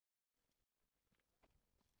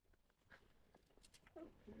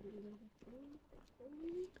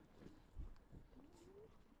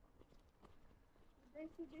They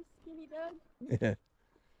see this skinny dog? Yeah.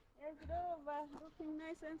 There's Nova, looking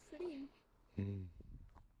nice and slim. Mm.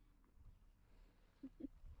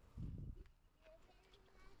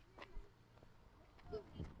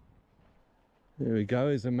 There we go,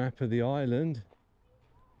 here's a map of the island.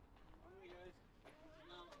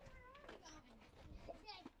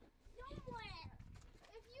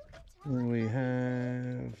 And we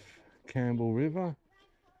have Campbell River,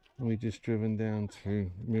 and we've just driven down to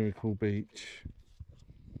Miracle Beach.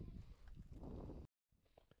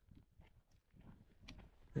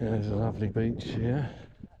 Yeah, there's a lovely beach here.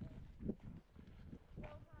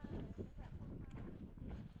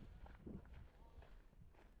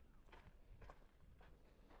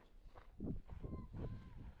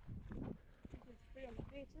 It's free on the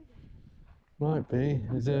beach, isn't it? Might be.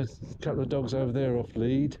 There's a couple of dogs over there off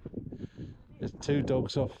lead. There's 2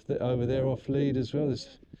 dogs over there off lead as well.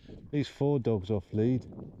 There's at least 4 dogs off lead.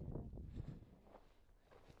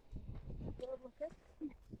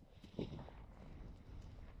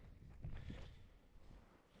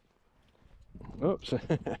 Oops.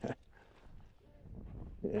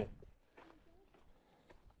 Yeah.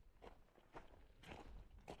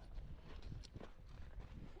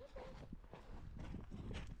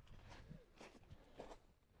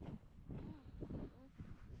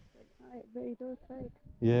 Very door side.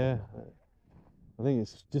 Yeah. I think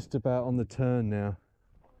it's just about on the turn now.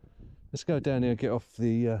 Let's go down here and get off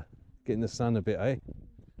the get in the sun a bit, eh?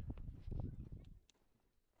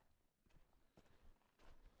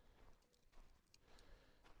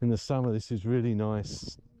 In the summer this is really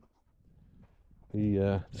nice.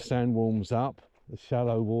 The sand warms up, the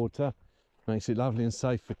shallow water makes it lovely and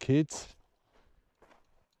safe for kids.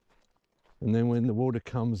 And then when the water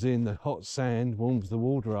comes in, the hot sand warms the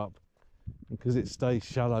water up. Because it stays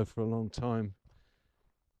shallow for a long time,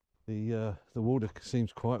 the water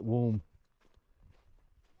seems quite warm.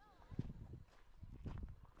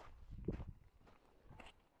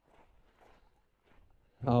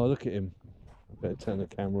 Oh, look at him. I better turn the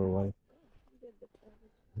camera away.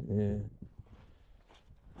 Yeah.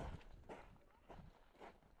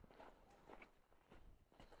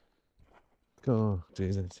 Oh,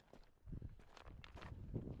 Jesus.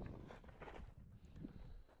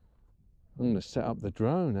 I'm going to set up the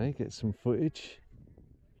drone, eh? Get some footage.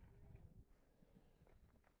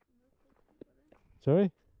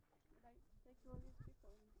 Sorry?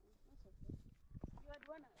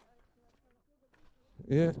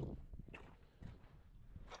 Yeah.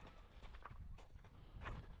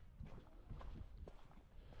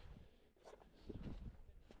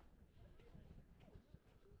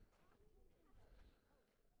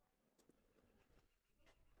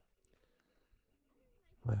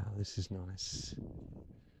 Wow, this is nice.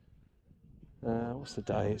 What's the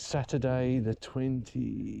day? It's Saturday, the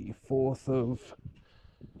 24th of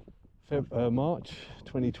March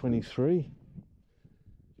 2023.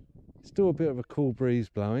 Still a bit of a cool breeze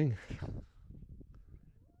blowing.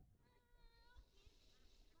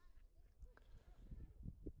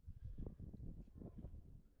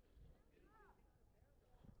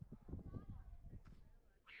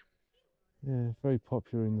 Yeah, very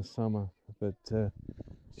popular in the summer, but as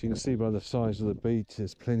you can see by the size of the beach,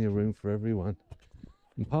 there's plenty of room for everyone.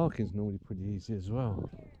 And parking's normally pretty easy as well.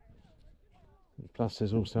 And plus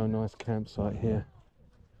there's also a nice campsite here.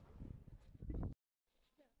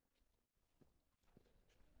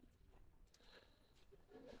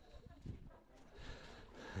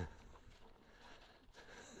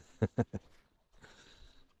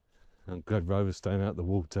 I'm glad Rover's staying out the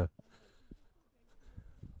water.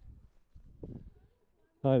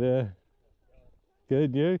 Hi there.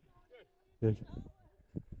 Good, you? Good.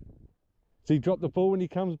 Does he drop the ball when he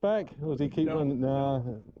comes back? Or does he keep running?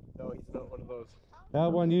 No, he's not one of those. Our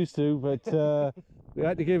one used to, but we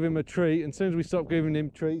had to give him a treat. And as soon as we stopped giving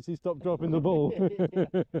him treats, he stopped dropping the ball.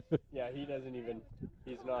 Yeah, he doesn't even,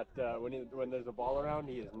 he's not, when there's a ball around,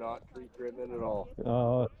 he is not treat driven at all.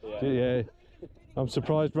 Oh, yeah. I'm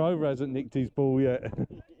surprised Rover hasn't nicked his ball yet.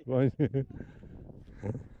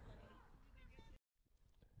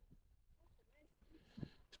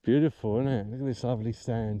 It's beautiful, isn't it? Look at this lovely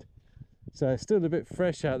sand. So it's still a bit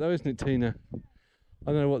fresh out though, isn't it, Tina?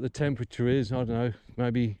 I don't know what the temperature is. I don't know,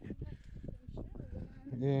 maybe.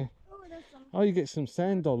 Yeah. Oh, you get some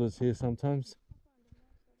sand dollars here sometimes.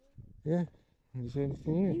 Yeah. Is there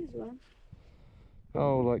anything in it?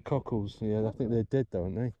 Oh, like cockles. Yeah, I think they're dead though,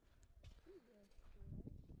 aren't they?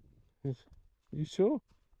 Are you sure?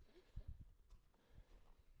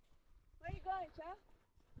 Where you going, Chad?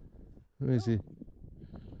 Where is he?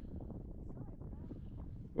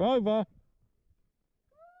 Rover!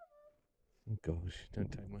 Oh gosh,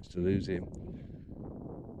 don't take much to lose him.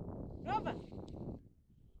 Rover!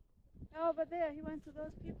 No, over there, he went to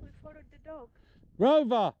those people, he followed the dog.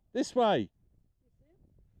 Rover! This way!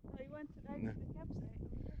 You see? No, he went to right No. to the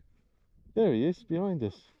campsite. There he is, behind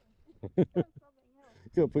us. Something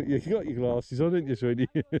else. You got your glasses on, haven't you, sweetie?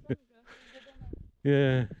 I got sunglasses, they don't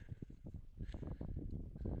Yeah. know.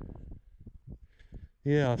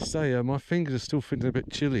 Yeah, I say, my fingers are still feeling a bit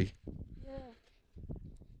chilly. Yeah.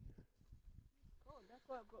 Oh, that's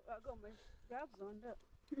why I got my gloves on. Look.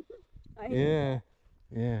 I hate Yeah,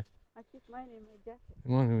 that. yeah. I keep mine in my jacket.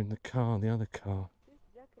 Mine are in the car, the other car. This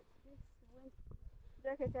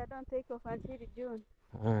jacket I don't take off until June.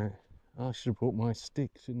 Alright. I should have brought my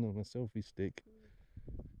stick, shouldn't I? My selfie stick.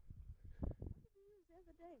 What did you use the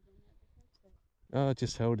other day then at the campsite? I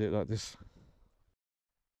just held it like this.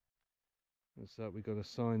 So we got a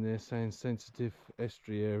sign there saying sensitive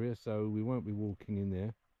estuary area, so we won't be walking in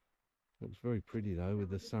there. Looks very pretty though,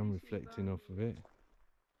 with the sun reflecting off of it.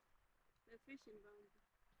 The fishing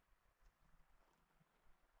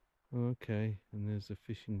boundary. Okay, and there's a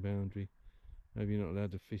fishing boundary. Maybe you're not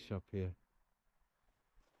allowed to fish up here.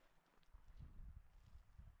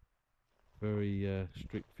 Very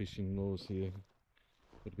strict fishing laws here.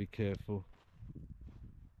 Got to be careful.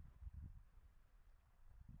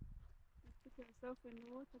 Put yourself in the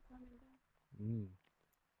water coming down.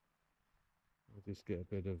 I'll just get a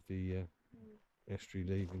bit of the estuary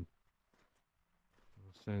leaving. I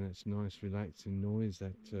was saying that's nice relaxing noise,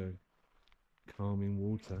 that calming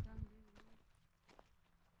water.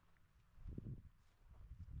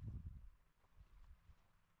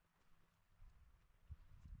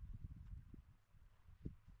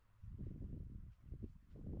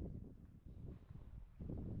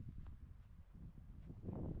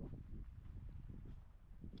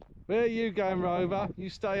 Where are you going, Rover? You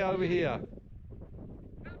stay over here.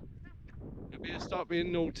 You better stop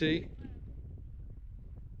being naughty.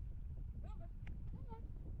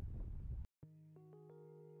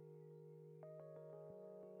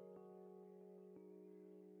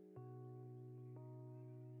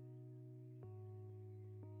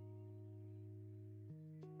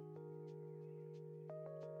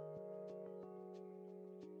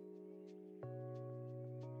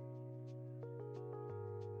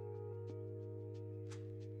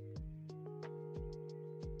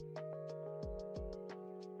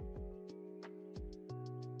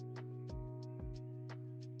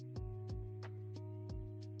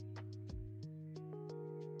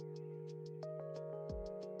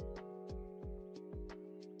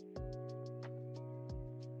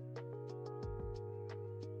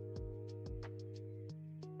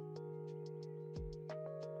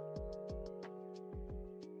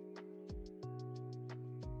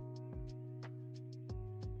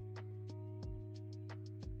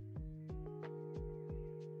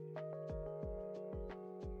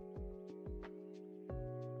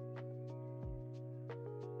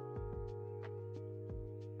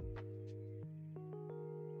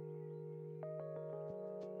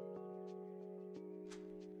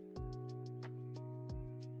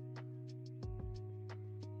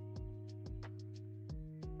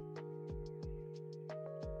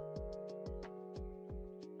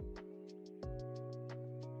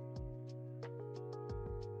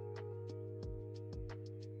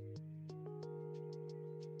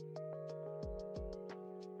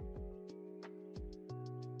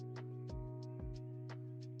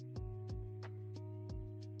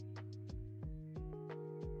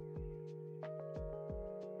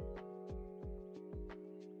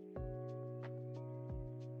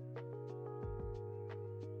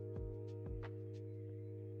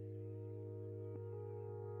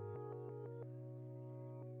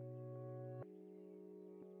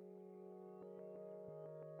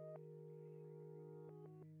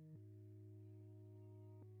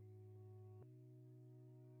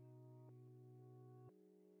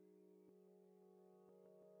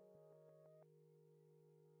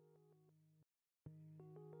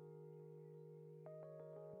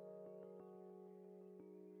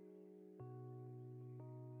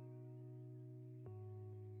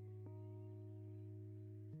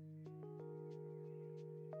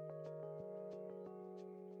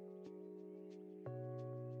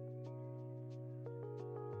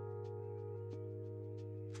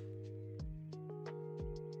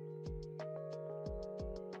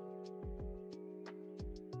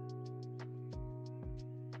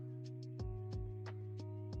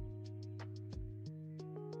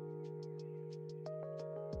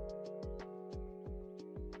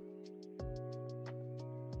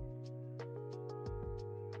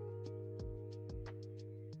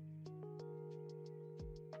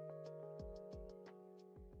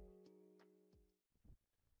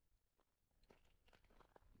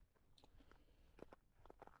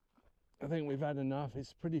 I think we've had enough.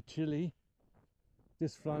 It's pretty chilly.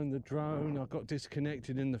 Just flown the drone. I got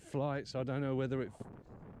disconnected in the flight, so I don't know whether it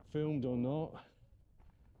filmed or not.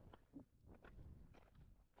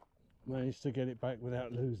 Managed to get it back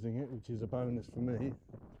without losing it, which is a bonus for me.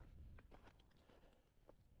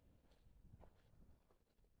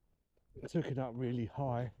 I took it up really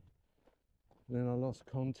high, and then I lost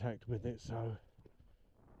contact with it, so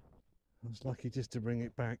I was lucky just to bring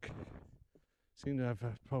it back. Seemed to have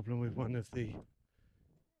a problem with one of the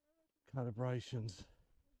calibrations.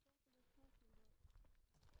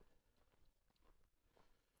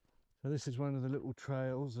 So this is one of the little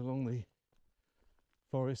trails along the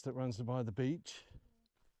forest that runs by the beach.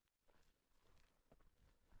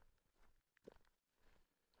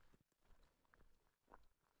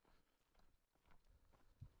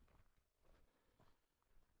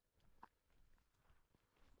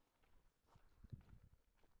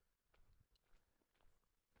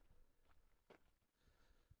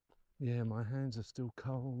 Yeah, my hands are still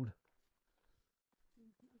cold.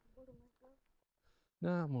 No,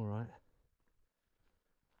 I'm all right.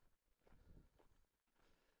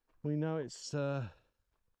 We know it's still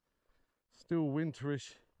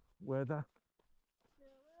winterish weather.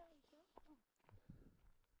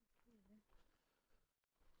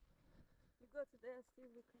 You go to there, see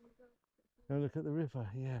we can go. Go look at the river.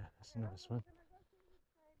 Yeah, that's a nice one.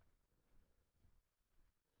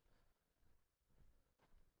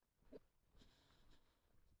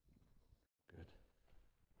 Good.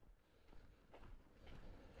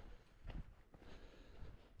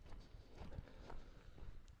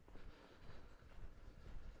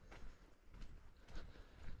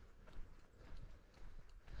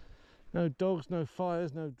 No dogs, no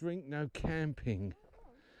fires, no drink, no camping.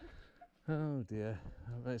 Oh dear,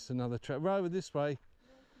 oh, that's another trap. Rover, this way.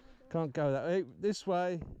 Can't go that way. This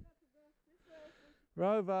way.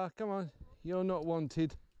 Rover, come on. You're not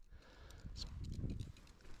wanted.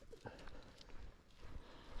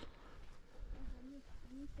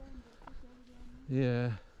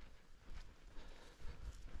 Yeah.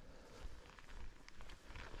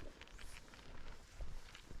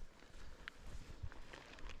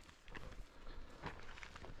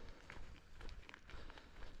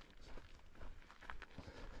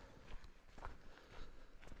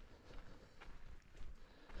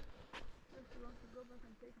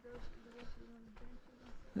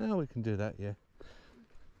 Oh, we can do that, yeah.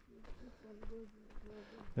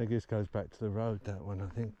 I guess goes back to the road, that one, I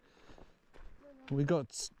think. We got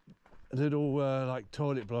a little like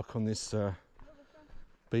toilet block on this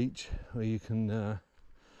beach where you can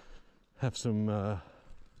have some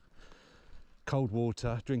cold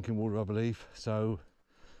water, drinking water I believe, so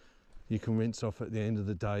you can rinse off at the end of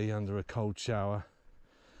the day under a cold shower.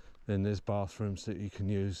 Then there's bathrooms that you can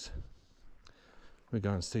use. We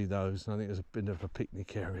go and see those. I think there's a bit of a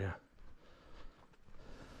picnic area.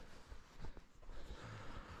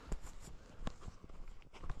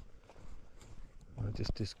 I'll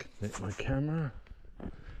just disconnect my camera.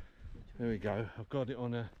 There we go. I've got it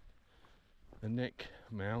on a neck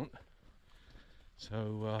mount,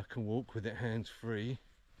 so I can walk with it hands free.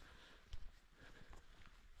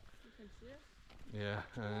 You can see it? Yeah,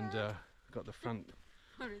 and got the front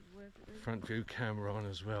view camera on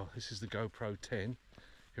as well. This is the GoPro 10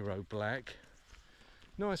 Hero Black.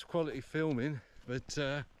 Nice quality filming, but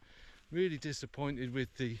really disappointed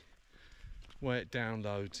with the way it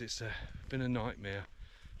downloads. It's been a nightmare.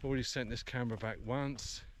 Already sent this camera back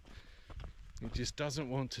once. It just doesn't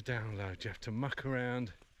want to download. You have to muck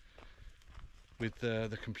around with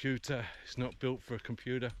the computer. It's not built for a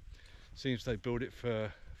computer. Seems they built it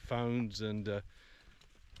for phones and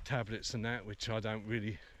tablets and that, which I don't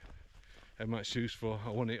really have much use for. I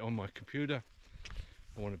want it on my computer.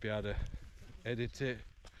 I want to be able to edit it,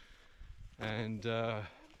 and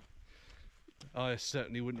I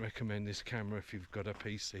certainly wouldn't recommend this camera if you've got a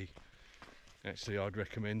PC. Actually, I'd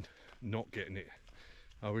recommend not getting it.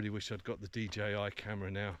 I really wish I'd got the DJI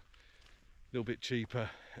camera now. A little bit cheaper,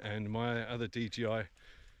 and my other DJI,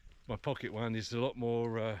 my pocket one, is a lot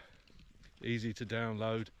more easy to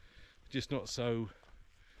download. Just not so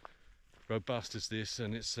robust as this,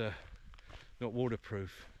 and it's not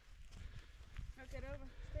waterproof.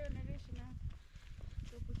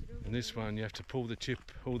 And this one, you have to pull the chip,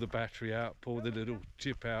 pull the battery out, pull the little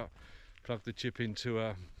chip out, plug the chip into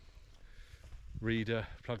a reader,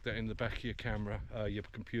 plug that in the back of your camera, your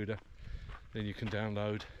computer, then you can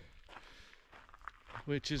download,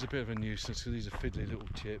 which is a bit of a nuisance because these are fiddly little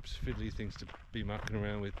chips, fiddly things to be mucking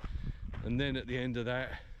around with. And then at the end of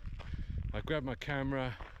that, I grabbed my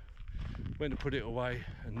camera, went to put it away,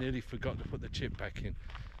 and nearly forgot to put the chip back in.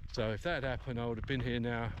 So if that had happened, I would have been here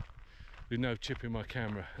now with no chip in my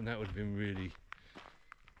camera, and that would have been really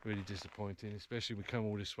disappointing, especially we come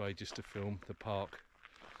all this way just to film the park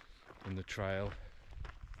and the trail.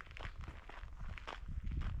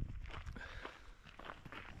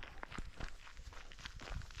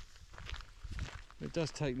 It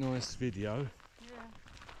does take nice video. Yeah.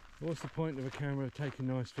 What's the point of a camera taking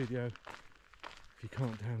nice video if you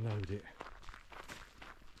can't download it?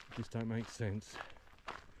 It just don't make sense.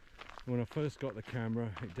 When I first got the camera,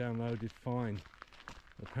 it downloaded fine.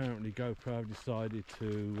 Apparently GoPro decided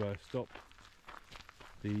to stop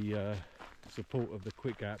the support of the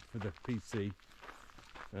Quick app for the PC,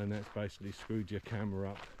 and that's basically screwed your camera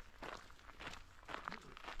up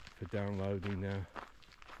for downloading now.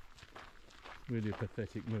 Really a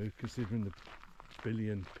pathetic move considering the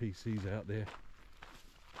billion PCs out there.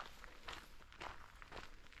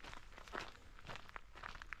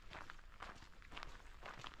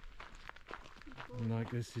 And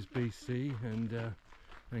like this is BC, and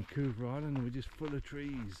Vancouver Island, and we're just full of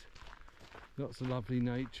trees. Lots of lovely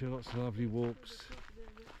nature, lots of lovely walks.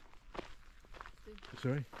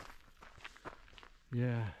 Sorry?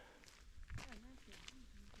 Yeah.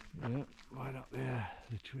 Yeah, right up there,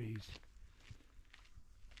 the trees.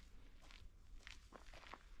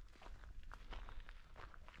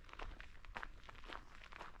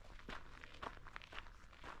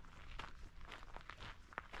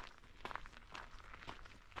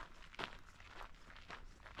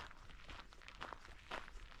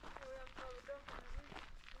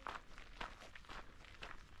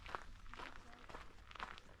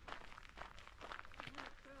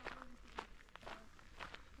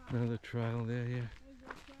 Another trail there, yeah.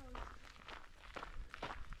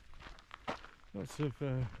 Lots of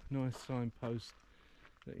nice signposts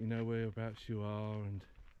that you know whereabouts you are, and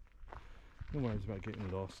no worries about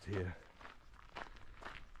getting lost here.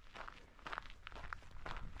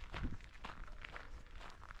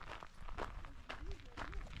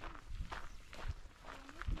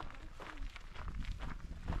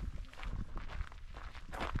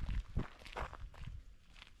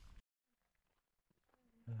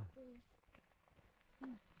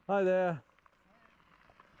 Hi there.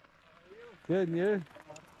 Good, and you?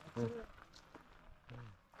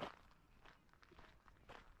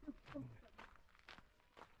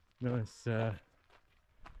 Nice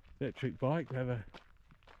electric bike to have a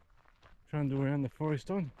trundle around the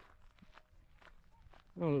forest on.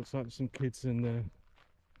 Oh, looks like some kids in the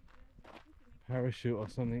parachute or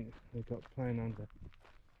something they've got playing under.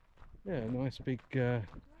 Yeah, nice big nice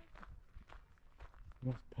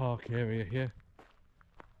park area here,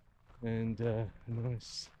 and a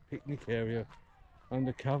nice picnic area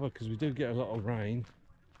under cover because we do get a lot of rain.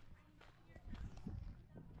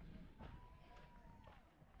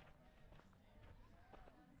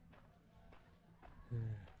 Yeah.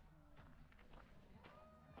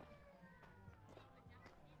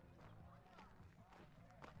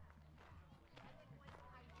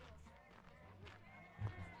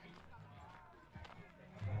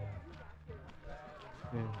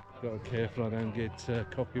 Yeah, got to be careful I don't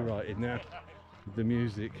get copyrighted now with the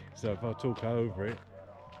music, so if I talk over it,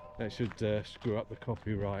 that should screw up the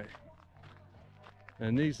copyright.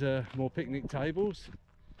 And these are more picnic tables.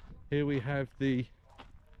 Here we have the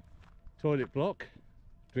toilet block,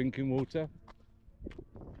 drinking water.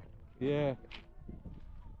 Yeah,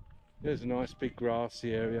 there's a nice big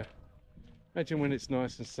grassy area. Imagine when it's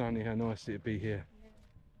nice and sunny, how nice it'd be here.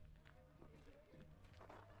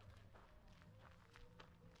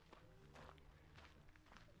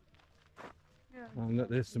 Yeah. And look,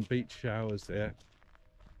 there's some beach showers there.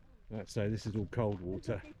 Like I say, this is all cold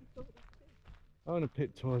water. Oh, and a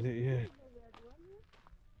pit toilet, yeah.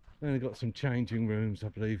 And they've got some changing rooms, I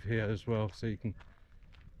believe, here as well, so you can,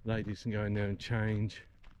 ladies can go in there and change.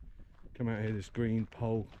 Come out here, this green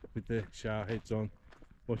pole with the shower heads on.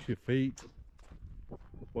 Wash your feet.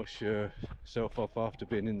 Wash yourself off after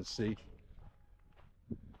being in the sea.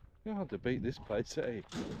 It's hard to beat this place, eh?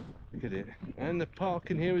 Look at it. And the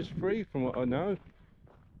parking here is free, from what I know.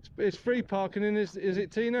 It's free parking in, is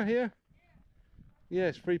it, Tina, here? Yeah,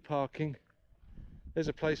 it's free parking. There's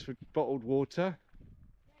a place for bottled water.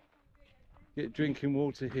 Get drinking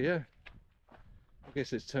water here. I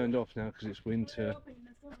guess it's turned off now because it's winter.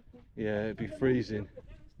 Yeah, it'd be freezing.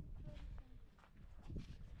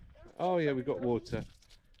 Oh yeah, we've got water.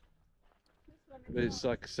 But it's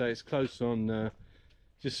like I say, it's close on,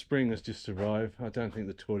 just spring has just arrived. I don't think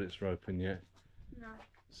the toilets are open yet. No.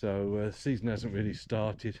 So the season hasn't really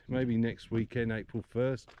started. Maybe next weekend, April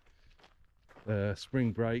 1st.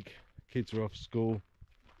 Spring break, kids are off school.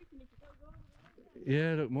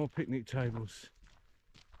 Yeah, look, more picnic tables.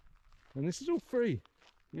 And this is all free.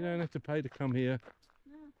 You don't have to pay to come here.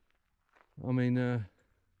 No. I mean, a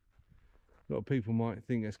lot of people might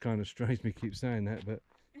think that's kind of strange me keep saying that, but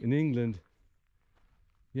in England,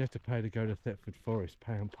 you have to pay to go to Thetford Forest,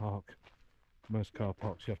 Pound Park. Most car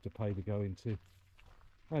parks you have to pay to go into.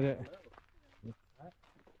 Hi there.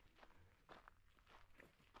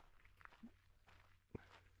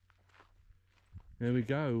 There we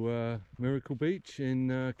go, Miracle Beach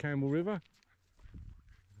in Campbell River.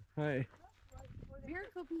 Hi.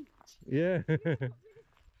 Miracle Beach. Yeah.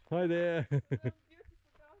 Hi there.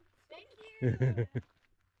 Thank you.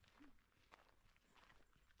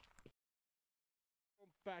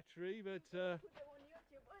 Battery, but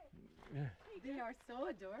yeah. They are so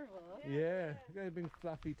adorable. Yeah, they've been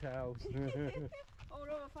fluffy towels. Oh,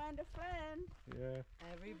 no, find a friend. Yeah.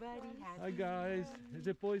 Everybody has. Hi guys. Is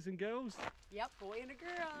it boys and girls? Yep, boy and a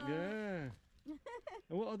girl. Yeah.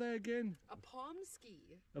 And what are they again? A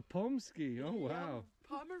Pomsky. A Pomsky. Oh wow.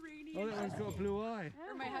 Pomeranian. Oh, that one's got a blue eye.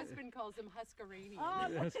 Or my husband calls him Huscaranian. Oh,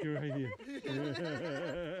 That's Canadian. He's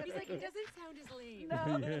like, he doesn't sound as lame.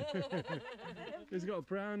 Yeah. He's got a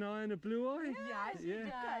brown eye and a blue eye. Yeah, she Yeah.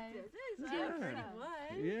 does. This is She's a Yeah. pretty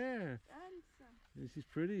one. Yeah. handsome. She's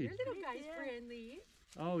pretty. Your little guy's Yeah. friendly.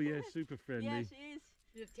 Oh yeah, super friendly. Yeah, she is.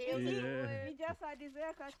 The tail's Yeah. We just had his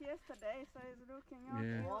haircut yesterday, so he's looking out.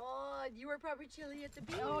 Yeah. Oh, you were probably chilly at the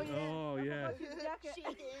beach. Oh, yeah. Oh yeah. His jacket. She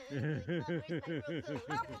did. Like,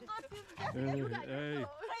 Mom, where's my real coat? I forgot his jacket. You got your Hey. coat.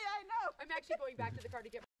 I know. I'm actually going back to the car to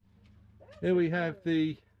get Here we have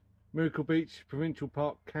the Miracle Beach Provincial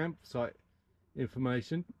Park campsite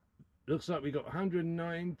information. Looks like we got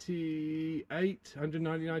 198,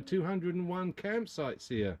 199, 201 campsites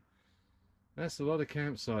here. That's a lot of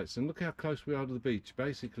campsites, and look how close we are to the beach.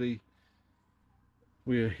 Basically,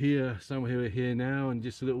 we're here, somewhere here now, and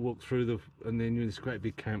just a little walk through and then you're in this great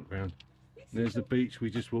big campground. And there's the beach. We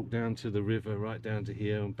just walked down to the river, right down to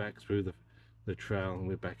here, and back through the trail, and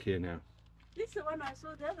we're back here now. This is the one I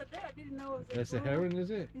saw the other day. I didn't know it was That's blue. a heron,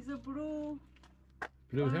 is it? It's a blue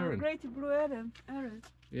Heron. great blue heron.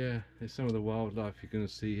 Yeah, there's some of the wildlife you're going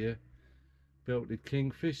to see here. Belted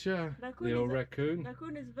kingfisher, Raccoon the old is a- raccoon.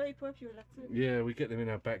 Raccoon is very popular too. Yeah, we get them in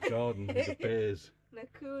our back garden with the bears.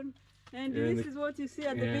 Raccoon. And Yeah, and this the- is what you see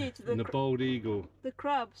at Yeah, the beach. and the The bald eagle.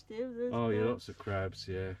 crabs, Steve. There's Oh yeah, crabs. lots of crabs,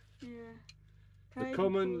 yeah. Yeah. The Tide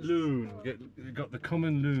common pools. loon. We got the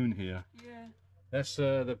common loon here. Yeah. That's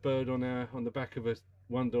the bird on the back of a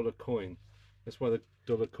 $1 coin. That's why the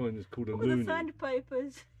dollar coin is called a Look at the loon.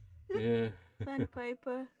 sandpipers. Yeah,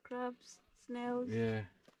 Sandpiper, crabs, snails, yeah.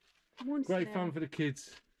 moon Great snail. fun for the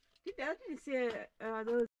kids. I didn't see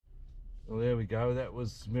those. Well, there we go. That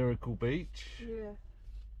was Miracle Beach. Yeah.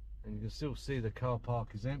 And you can still see the car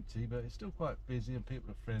park is empty, but it's still quite busy and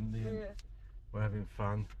people are friendly and Yeah. we're having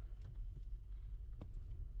fun.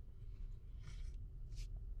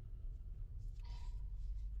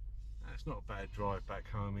 That's not a bad drive back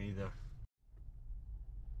home either.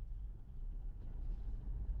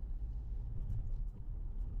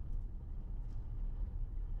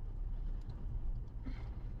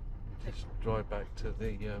 Just drive back to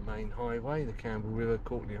the main highway, the Campbell River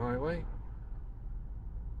Courtney Highway. Is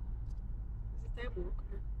it that walk?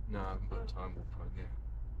 No, I haven't got time walk on yet.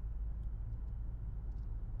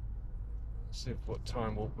 Let's see what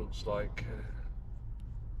time walk looks like.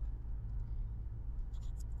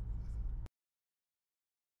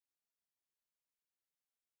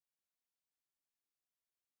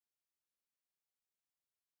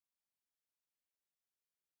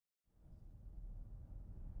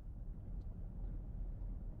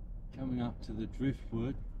 Coming up to the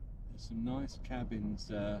driftwood, there's some nice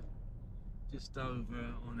cabins just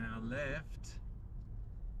over on our left.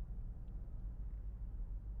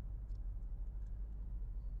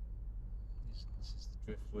 This is the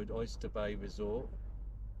Driftwood Oyster Bay Resort.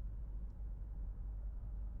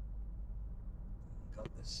 Got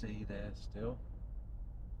the sea there still.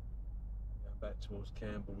 Going back towards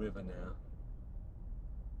Campbell River now.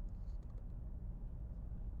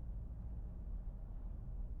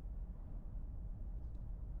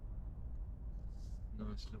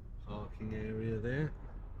 Nice little parking area there.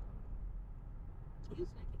 Seems like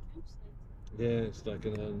a campsite. Yeah, it's like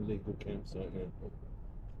an illegal campsite now.